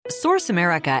Source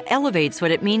America elevates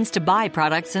what it means to buy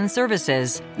products and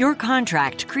services. Your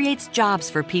contract creates jobs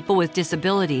for people with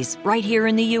disabilities right here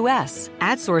in the U.S.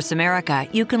 At Source America,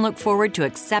 you can look forward to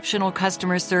exceptional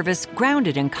customer service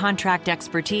grounded in contract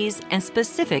expertise and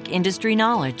specific industry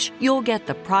knowledge. You'll get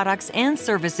the products and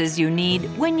services you need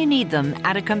when you need them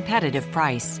at a competitive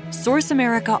price. Source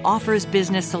America offers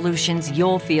business solutions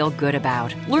you'll feel good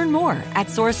about. Learn more at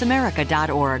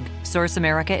sourceamerica.org. Source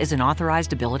America is an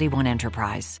authorized Ability One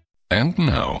enterprise. And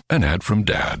now, an ad from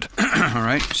Dad. All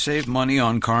right, save money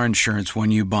on car insurance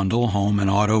when you bundle home and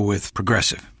auto with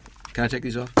Progressive. Can I take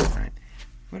these off? All right.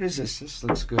 What is this? This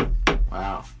looks good.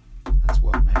 Wow, that's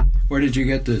well made. Where did you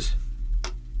get this?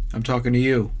 I'm talking to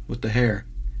you with the hair.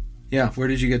 Yeah, where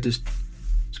did you get this?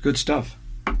 It's good stuff.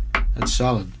 That's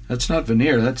solid. That's not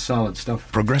veneer, that's solid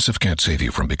stuff. Progressive can't save you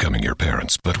from becoming your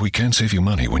parents, but we can save you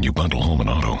money when you bundle home and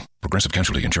auto. Progressive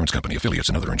Casualty Insurance Company, affiliates,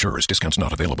 and other insurers. Discounts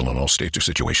not available in all states or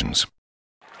situations.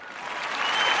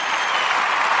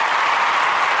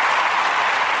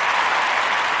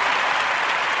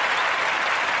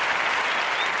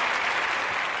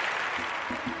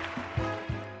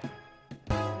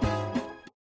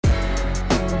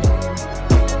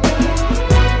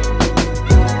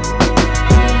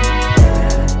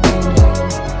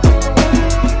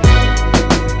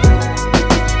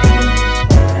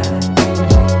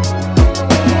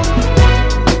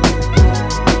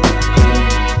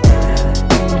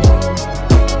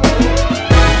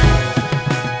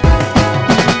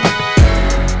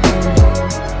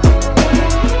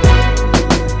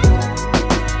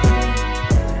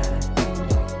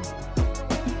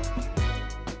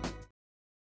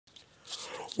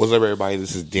 What's up, everybody?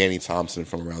 This is Danny Thompson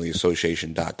from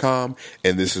AroundTheAssociation.com,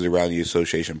 and this is Around the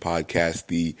Association podcast,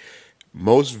 the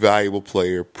most valuable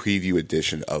player preview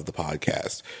edition of the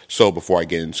podcast. So before I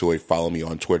get into it, follow me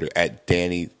on Twitter at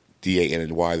Danny,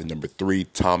 D-A-N-N-Y, the number 3,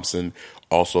 Thompson.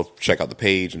 Also, check out the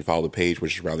page and follow the page,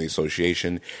 which is Around the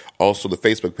Association. Also, the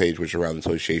Facebook page, which is Around the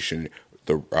Association,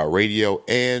 the radio,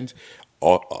 and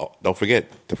don't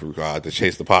forget to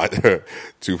chase the pod,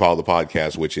 to follow the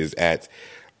podcast, which is at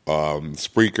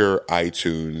Spreaker,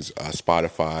 iTunes,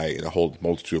 Spotify, and a whole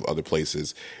multitude of other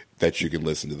places that you can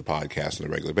listen to the podcast on a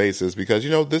regular basis, because,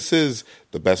 this is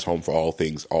the best home for all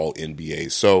things all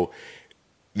NBA. So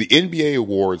the NBA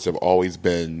awards have always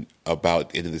been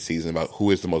about end of the season, about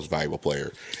who is the most valuable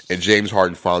player. And James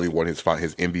Harden finally won his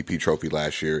MVP trophy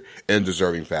last year in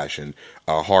deserving fashion.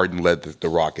 Harden led the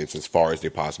Rockets as far as they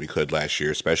possibly could last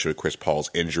year, especially with Chris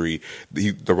Paul's injury.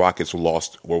 The Rockets were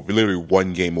literally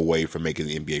one game away from making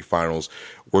the NBA Finals.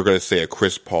 We're going to say a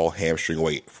Chris Paul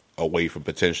hamstring away from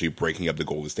potentially breaking up the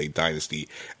Golden State dynasty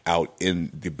out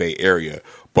in the Bay Area.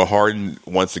 But Harden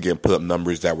once again put up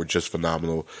numbers that were just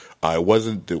phenomenal. It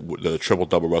wasn't the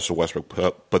triple-double Russell Westbrook put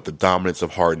up, but the dominance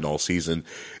of Harden all season,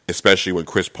 especially when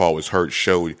Chris Paul was hurt,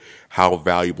 showed how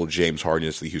valuable James Harden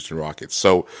is to the Houston Rockets.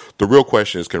 So the real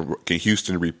question is, can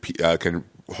Houston repeat? Can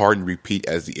Harden repeat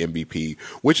as the MVP,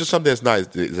 which is something that's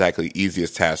not exactly the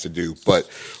easiest task to do. But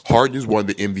Harden is one of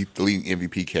the leading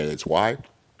MVP candidates. Why?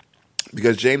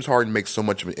 Because James Harden makes so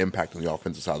much of an impact on the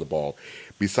offensive side of the ball.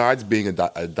 Besides being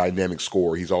a dynamic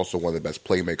scorer, he's also one of the best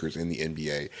playmakers in the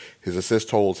NBA. His assist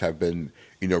totals have been,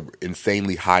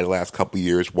 insanely high the last couple of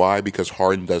years. Why? Because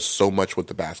Harden does so much with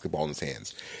the basketball in his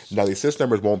hands. Now, the assist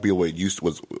numbers won't be what it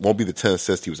won't be the 10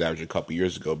 assists he was averaging a couple of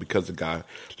years ago, because a guy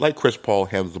like Chris Paul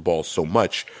handles the ball so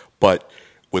much. But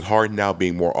with Harden now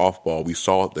being more off ball, we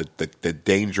saw the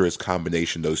dangerous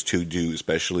combination those two do,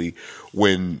 especially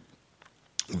when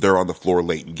they're on the floor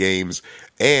late in games.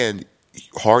 And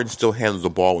Harden still handles the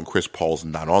ball when Chris Paul's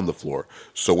not on the floor.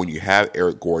 So when you have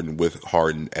Eric Gordon with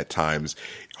Harden at times,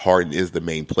 Harden is the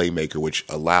main playmaker, which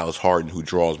allows Harden, who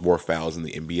draws more fouls in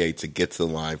the NBA, to get to the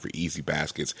line for easy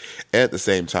baskets. And at the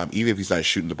same time, even if he's not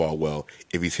shooting the ball well,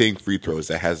 if he's hitting free throws,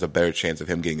 that has a better chance of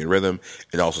him getting in rhythm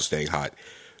and also staying hot.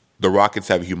 The Rockets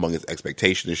have a humongous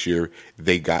expectation this year.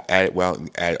 They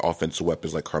added offensive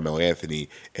weapons like Carmelo Anthony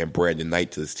and Brandon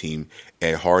Knight to this team,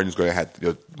 and Harden's going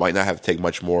to might not have to take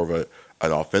much more of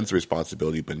an offensive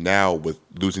responsibility. But now, with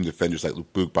losing defenders like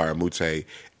Luke Baramute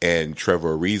and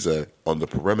Trevor Ariza on the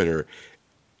perimeter,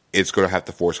 it's going to have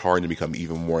to force Harden to become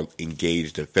even more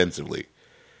engaged defensively.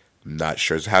 I'm not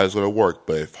sure how it's going to work,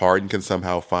 but if Harden can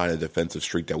somehow find a defensive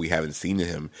streak that we haven't seen in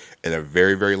him in a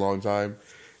very, very long time,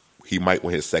 he might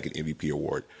win his second MVP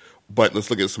award. But let's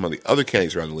look at some of the other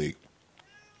candidates around the league.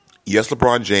 Yes,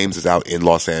 LeBron James is out in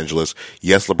Los Angeles.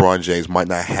 Yes, LeBron James might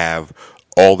not have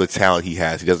all the talent he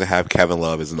has. He doesn't have Kevin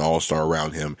Love as an all-star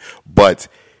around him. But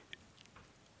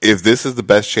if this is the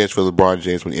best chance for LeBron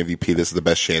James to win MVP, this is the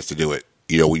best chance to do it.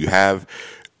 When you have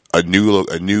a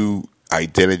new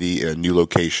identity in a new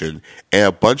location, and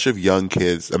a bunch of young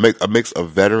kids, a mix of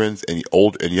veterans and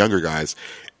old and younger guys.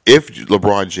 If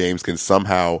LeBron James can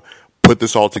somehow put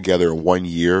this all together in 1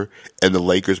 year and the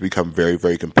Lakers become very,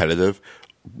 very competitive,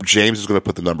 James is going to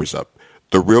put the numbers up.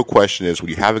 The real question is, when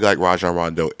you have a guy like Rajon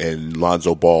Rondo and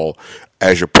Lonzo Ball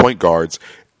as your point guards,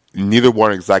 neither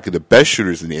one are exactly the best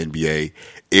shooters in the NBA.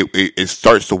 It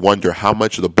starts to wonder how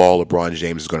much of the ball LeBron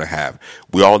James is going to have.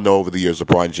 We all know over the years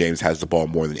LeBron James has the ball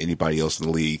more than anybody else in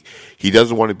the league. He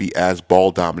doesn't want to be as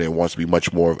ball dominant and wants to be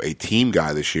much more of a team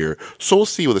guy this year. So we'll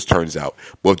see what this turns out.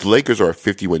 But if the Lakers are a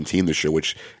 50-win team this year,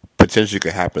 which potentially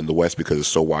could happen in the West because it's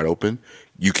so wide open,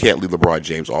 you can't leave LeBron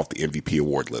James off the MVP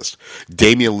award list.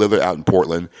 Damian Lillard out in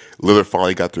Portland. Lillard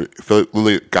finally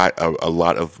got a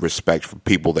lot of respect from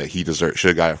people that he should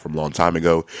have got it from a long time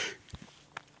ago.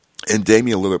 And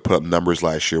Damian Lillard put up numbers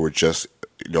last year were just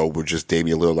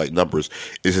Damian Lillard-like numbers.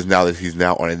 It's just now that he's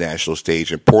now on a national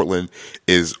stage, and Portland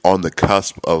is on the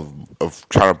cusp of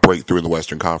trying to break through in the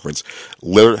Western Conference.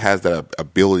 Lillard has that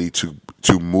ability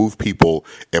to move people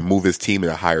and move his team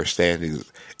into higher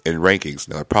standings and rankings.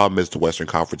 Now, the problem is the Western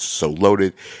Conference is so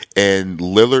loaded, and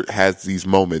Lillard has these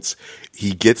moments.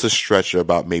 He gets a stretch of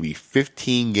about maybe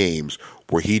 15 games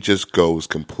where he just goes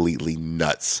completely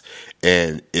nuts.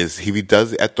 And if he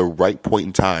does it at the right point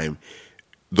in time,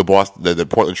 the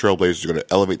Portland Trail Blazers are going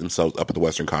to elevate themselves up in the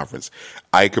Western Conference.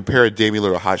 I compare a Damian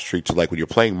Lillard hot streak to like when you're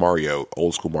playing Mario,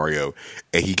 old school Mario,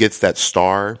 and he gets that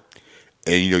star,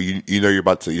 and you're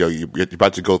about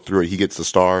to go through it. He gets the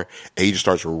star, and he just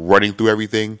starts running through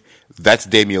everything. That's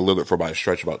Damian Lillard for about a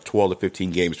stretch of about 12 to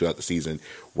 15 games throughout the season,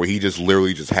 where he just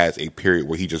literally just has a period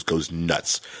where he just goes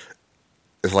nuts.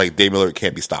 It's like Damian Lillard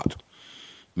can't be stopped.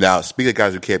 Now, speaking of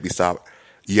guys who can't be stopped,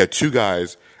 you have two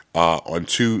guys on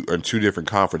two different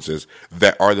conferences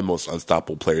that are the most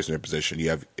unstoppable players in their position.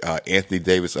 You have Anthony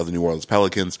Davis of the New Orleans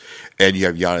Pelicans, and you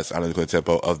have Giannis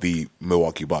Antetokounmpo of the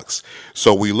Milwaukee Bucks.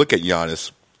 So when you look at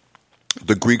Giannis,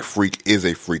 the Greek freak is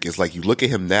a freak. It's like you look at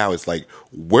him now, it's like,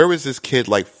 where was this kid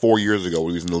like 4 years ago when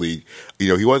he was in the league?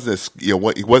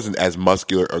 He wasn't as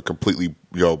muscular or completely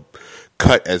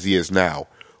cut as he is now.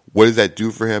 What does that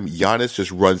do for him? Giannis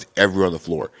just runs everywhere on the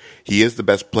floor. He is the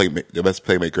best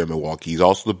playmaker in Milwaukee. He's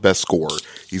also the best scorer.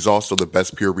 He's also the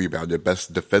best pure rebounder, the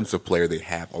best defensive player they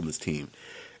have on this team.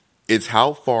 It's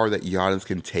how far that Giannis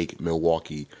can take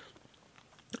Milwaukee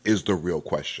is the real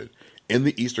question. In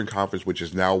the Eastern Conference, which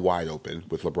is now wide open,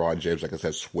 with LeBron James, like I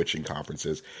said, switching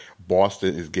conferences,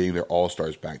 Boston is getting their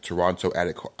all-stars back. Toronto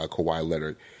added Kawhi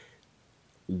Leonard.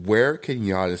 Where can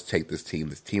Giannis take this team?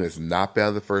 This team has not been out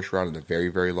of the first round in a very,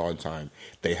 very long time.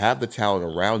 They have the talent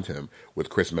around him with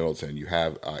Chris Middleton. You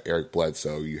have Eric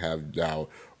Bledsoe. You have now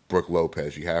Brook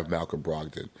Lopez. You have Malcolm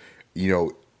Brogdon.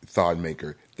 Thon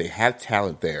Maker. They have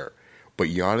talent there. But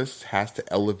Giannis has to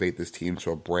elevate this team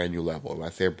to a brand new level. And when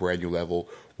I say a brand new level,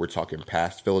 we're talking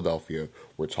past Philadelphia.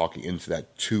 We're talking into that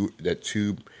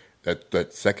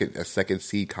second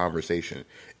seed conversation.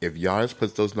 If Giannis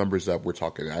puts those numbers up, we're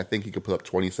talking, I think he could put up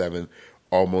 27,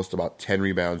 almost about 10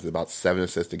 rebounds, and about 7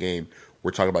 assists a game.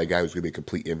 We're talking about a guy who's going to be a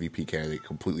complete MVP candidate,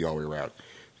 completely all the way around.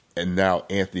 And now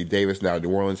Anthony Davis, now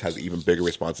New Orleans, has an even bigger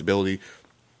responsibility.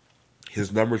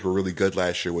 His numbers were really good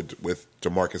last year with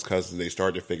DeMarcus Cousins. They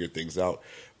started to figure things out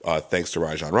thanks to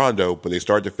Rajon Rondo, but they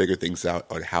started to figure things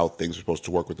out on how things are supposed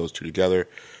to work with those two together.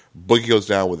 Boogie goes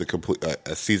down with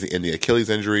a season-ending Achilles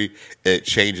injury, and it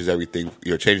changes everything.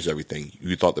 Changes everything.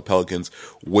 You thought the Pelicans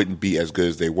wouldn't be as good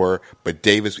as they were, but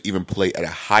Davis even played at a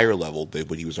higher level than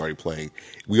when he was already playing.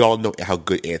 We all know how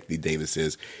good Anthony Davis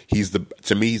is.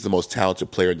 To me, he's the most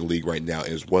talented player in the league right now,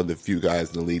 and is one of the few guys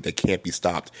in the league that can't be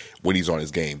stopped when he's on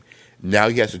his game. Now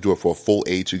he has to do it for a full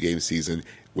 82-game season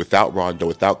without Rondo,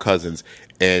 without Cousins,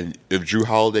 and if Jrue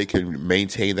Holiday can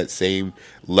maintain that same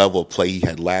level of play he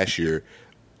had last year,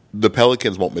 the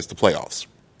Pelicans won't miss the playoffs.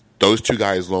 Those two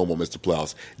guys alone won't miss the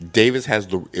playoffs.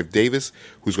 If Davis,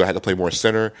 who's going to have to play more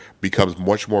center, becomes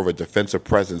much more of a defensive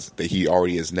presence that he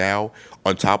already is now,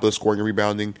 on top of the scoring and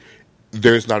rebounding,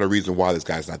 there's not a reason why this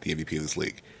guy's not the MVP of this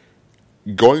league.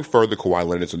 Going further, Kawhi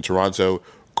Leonard's in Toronto.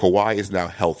 Kawhi is now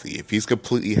healthy. If he's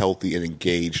completely healthy and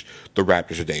engaged, the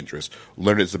Raptors are dangerous.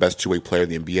 Leonard is the best two-way player in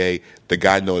the NBA. The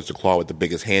guy knows to claw with the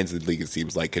biggest hands in the league, it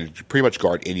seems like, can pretty much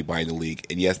guard anybody in the league.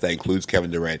 And yes, that includes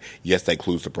Kevin Durant. Yes, that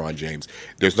includes LeBron James.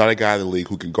 There's not a guy in the league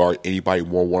who can guard anybody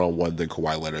more one-on-one than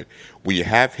Kawhi Leonard. When you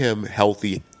have him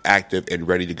healthy, active, and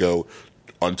ready to go,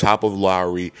 on top of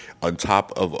Lowry, on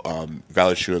top of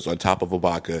Valanciunas, on top of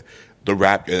Ibaka,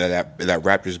 that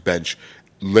Raptors bench,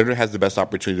 Leonard has the best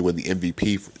opportunity to win the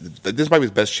MVP. This might be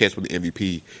his best chance to win the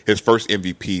MVP, his first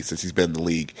MVP since he's been in the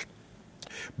league,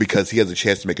 because he has a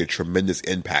chance to make a tremendous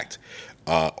impact.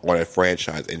 on a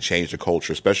franchise and change the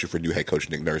culture, especially for new head coach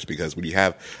Nick Nurse, because when you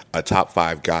have a top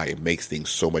 5 guy, it makes things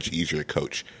so much easier to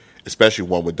coach, especially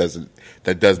one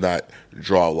that does not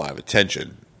draw a lot of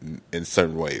attention in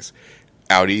certain ways.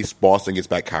 Out east, Boston gets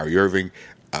back Kyrie Irving.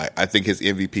 I think his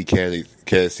MVP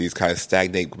candidacy is kind of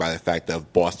stagnated by the fact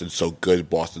that Boston's so good,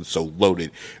 Boston's so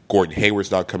loaded. Gordon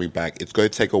Hayward's not coming back. It's going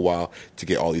to take a while to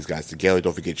get all these guys together.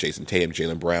 Don't forget Jason Tatum,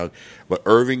 Jaylen Brown. But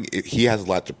Irving, he has a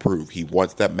lot to prove. He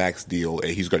wants that max deal,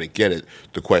 and he's going to get it.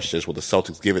 The question is, will the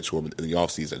Celtics give it to him in the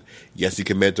offseason? Yes, he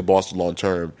committed to Boston long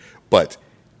term, but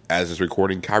as is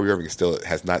recording, Kyrie Irving still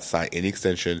has not signed any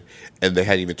extension, and they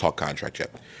hadn't even talked contract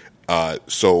yet.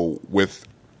 So with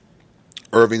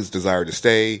Irving's desire to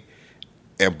stay,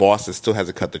 and Boston still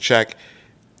hasn't cut the check,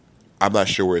 I'm not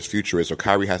sure where his future is. So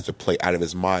Kyrie has to play out of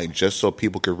his mind just so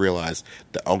people can realize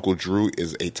that Uncle Drew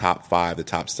is a top 5, the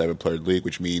top 7 player in the league,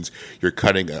 which means you're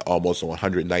cutting almost a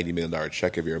 $190 million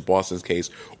check if you're in Boston's case,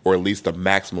 or at least the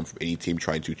maximum from any team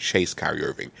trying to chase Kyrie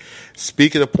Irving.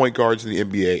 Speaking of point guards in the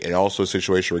NBA, and also a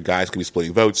situation where guys can be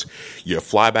splitting votes, you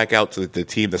fly back out to the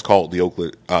team that's called the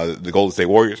Golden State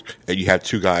Warriors, and you have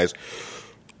 2 guys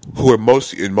who in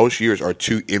most years are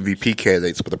 2 MVP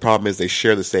candidates, but the problem is they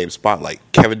share the same spotlight.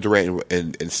 Kevin Durant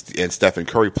and Stephen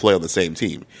Curry play on the same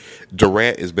team.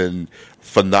 Durant has been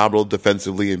phenomenal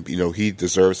defensively, and he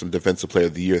deserves some Defensive Player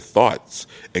of the Year thoughts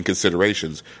and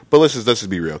considerations. But let's just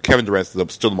be real. Kevin Durant's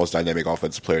still the most dynamic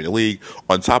offensive player in the league.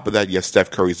 On top of that, you have Steph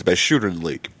Curry, who's the best shooter in the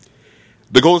league.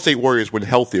 The Golden State Warriors, when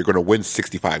healthy, are going to win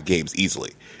 65 games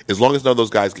easily. As long as none of those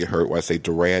guys get hurt, or I say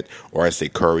Durant, or I say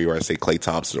Curry, or I say Klay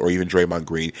Thompson, or even Draymond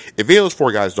Green, if any of those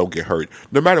 4 guys don't get hurt,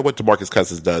 no matter what DeMarcus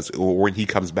Cousins does, or when he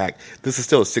comes back, this is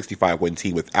still a 65-win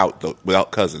team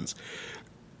without Cousins.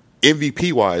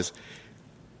 MVP-wise,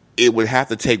 it would have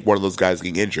to take one of those guys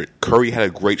getting injured. Curry had a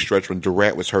great stretch when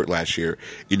Durant was hurt last year.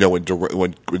 When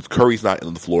Curry's not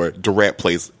on the floor, Durant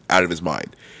plays out of his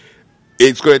mind.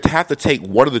 It's going to have to take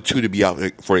one of the 2 to be out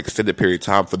for an extended period of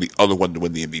time for the other one to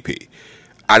win the MVP.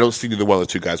 I don't see neither one of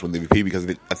the 2 guys win the MVP because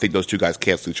I think those 2 guys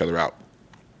cancel each other out.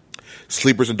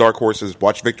 Sleepers and dark horses,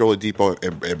 watch Victor Oladipo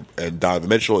and Donovan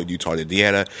Mitchell in Utah and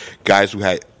Indiana. Guys who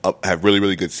have really,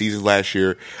 really good seasons last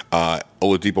year.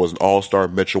 Oladipo is an all-star.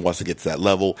 Mitchell wants to get to that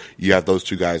level. You have those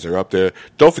 2 guys that are up there.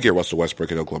 Don't forget Russell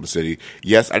Westbrook in Oklahoma City.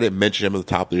 Yes, I didn't mention him at the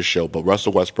top of this show, but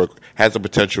Russell Westbrook has the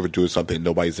potential for doing something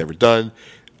nobody's ever done.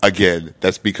 Again,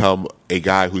 that's become a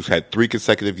guy who's had 3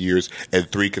 consecutive years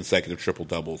and 3 consecutive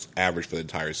triple-doubles average for the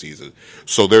entire season.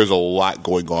 So there's a lot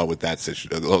going on with that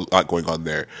situation, a lot going on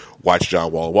there. Watch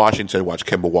John Wall in Washington, watch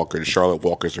Kemba Walker in Charlotte.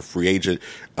 Walker's a free agent.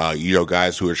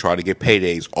 Guys who are trying to get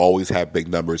paydays always have big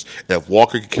numbers. And if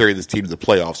Walker can carry this team to the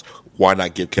playoffs, why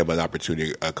not give Kemba an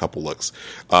opportunity, a couple looks?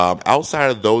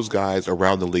 Outside of those guys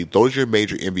around the league, those are your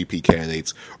major MVP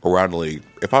candidates around the league.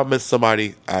 If I miss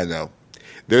somebody, I know.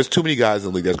 There's too many guys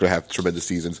in the league that's going to have tremendous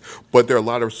seasons, but there are a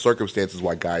lot of circumstances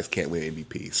why guys can't win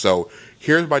MVP. So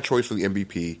here's my choice for the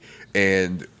MVP,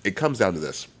 and it comes down to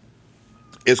this.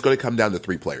 It's going to come down to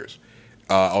 3 players.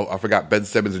 I forgot Ben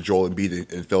Simmons and Joel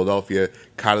Embiid in Philadelphia.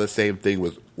 Kind of the same thing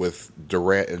with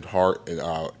Durant and Harden,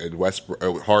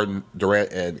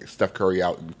 Durant and Steph Curry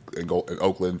out in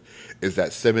Oakland, is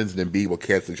that Simmons and Embiid will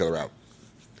cancel each other out.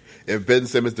 If Ben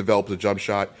Simmons develops a jump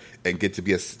shot and get to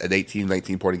be an 18,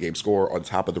 19-point a game scorer on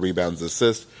top of the rebounds and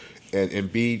assists, and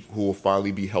Embiid, who will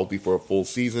finally be healthy for a full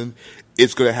season,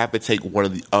 it's going to have to take one or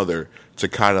the other to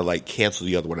kind of cancel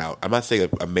the other one out. I'm not saying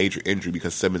a major injury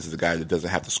because Simmons is a guy that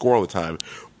doesn't have to score all the time,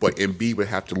 but Embiid would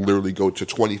have to literally go to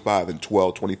 25 and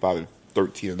 12, 25 and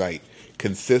 13 a night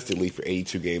consistently for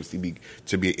 82 games to be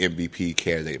an MVP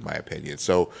candidate, in my opinion.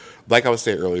 So, like I was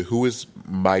saying earlier, who is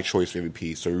my choice for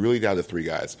MVP? So, we're really down to 3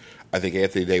 guys. I think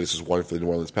Anthony Davis is one for the New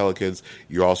Orleans Pelicans.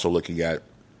 You're also looking at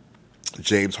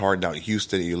James Harden out in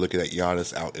Houston, and you're looking at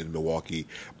Giannis out in Milwaukee.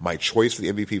 My choice for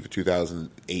the MVP for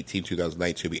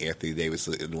 2018-2019 will be Anthony Davis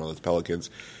in the New Orleans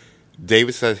Pelicans.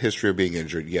 Davis has a history of being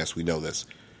injured. Yes, we know this.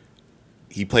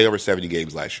 He played over 70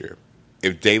 games last year.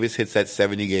 If Davis hits that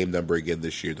 70-game number again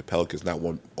this year, the Pelicans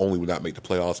only will not make the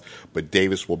playoffs, but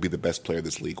Davis will be the best player of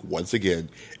this league once again.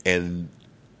 And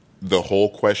the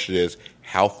whole question is,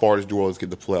 how far does New Orleans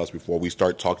get the playoffs before we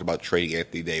start talking about trading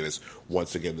Anthony Davis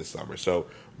once again this summer? So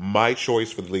my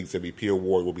choice for the league's MVP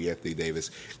award will be Anthony Davis.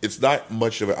 It's not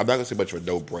much of I'm not going to say much of a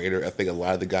no-brainer. I think a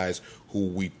lot of the guys who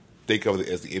we think of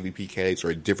as the MVP candidates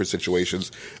are in different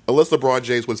situations. Unless LeBron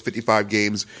James wins 55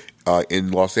 games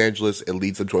in Los Angeles and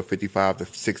leads them to a 55 to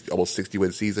 60, almost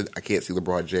 60-win season, I can't see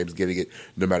LeBron James getting it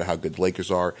no matter how good the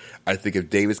Lakers are. I think if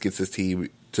Davis gets his team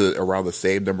to around the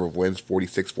same number of wins,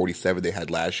 46, 47 they had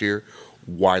last year,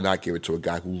 why not give it to a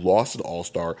guy who lost an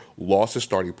all-star, lost his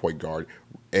starting point guard,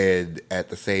 and at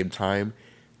the same time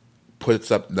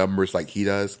puts up numbers like he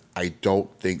does, I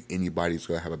don't think anybody's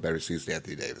going to have a better season than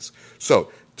Anthony Davis.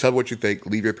 So tell me what you think.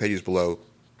 Leave your opinions below.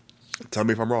 Tell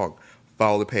me if I'm wrong.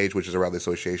 Follow the page, which is Around the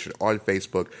Association, on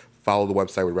Facebook. Follow the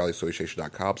website with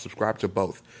RallyAssociation.com. Subscribe to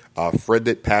both. Friend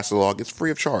it, pass it along. It's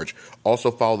free of charge. Also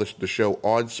follow the show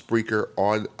on Spreaker,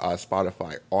 on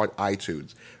Spotify, on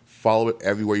iTunes. Follow it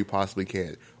everywhere you possibly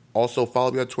can. Also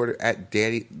follow me on Twitter at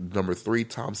Danny3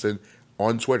 Thompson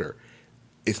on Twitter.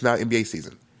 It's not NBA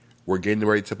season. We're getting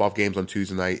ready to tip off games on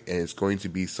Tuesday night, and it's going to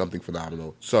be something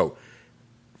phenomenal. So,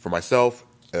 for myself,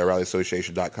 at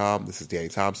RallyAssociation.com, this is Danny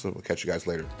Thompson. We'll catch you guys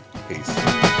later. Peace.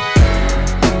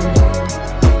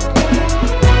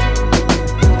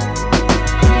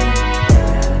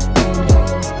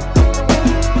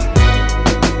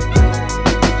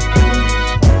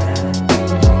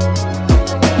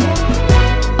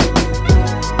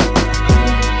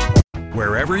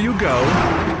 Wherever you go,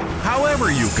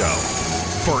 however you go.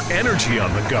 For energy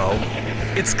on the go,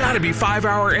 it's got to be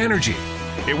 5-Hour Energy.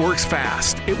 It works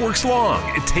fast, it works long,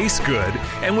 it tastes good,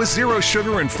 and with 0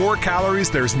 sugar and 4 calories,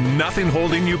 there's nothing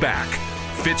holding you back.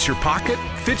 Fits your pocket,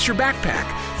 fits your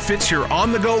backpack, fits your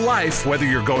on-the-go life, whether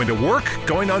you're going to work,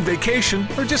 going on vacation,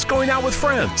 or just going out with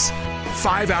friends.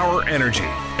 5-Hour Energy.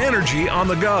 Energy on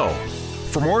the go.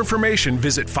 For more information,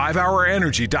 visit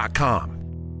 5hourenergy.com.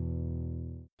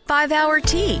 5-Hour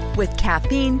Tea with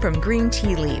caffeine from green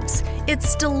tea leaves.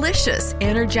 It's delicious,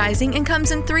 energizing, and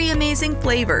comes in 3 amazing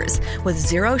flavors. With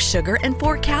 0 sugar and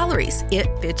 4 calories, it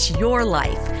fits your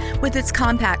life. With its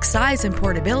compact size and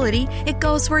portability, it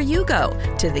goes where you go,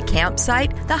 to the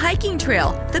campsite, the hiking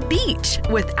trail, the beach,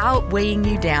 without weighing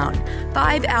you down.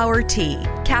 5-Hour Tea,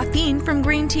 caffeine from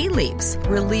green tea leaves.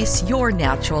 Release your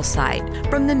natural side.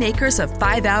 From the makers of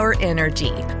 5-Hour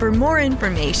Energy. For more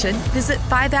information, visit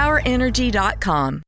 5hourenergy.com.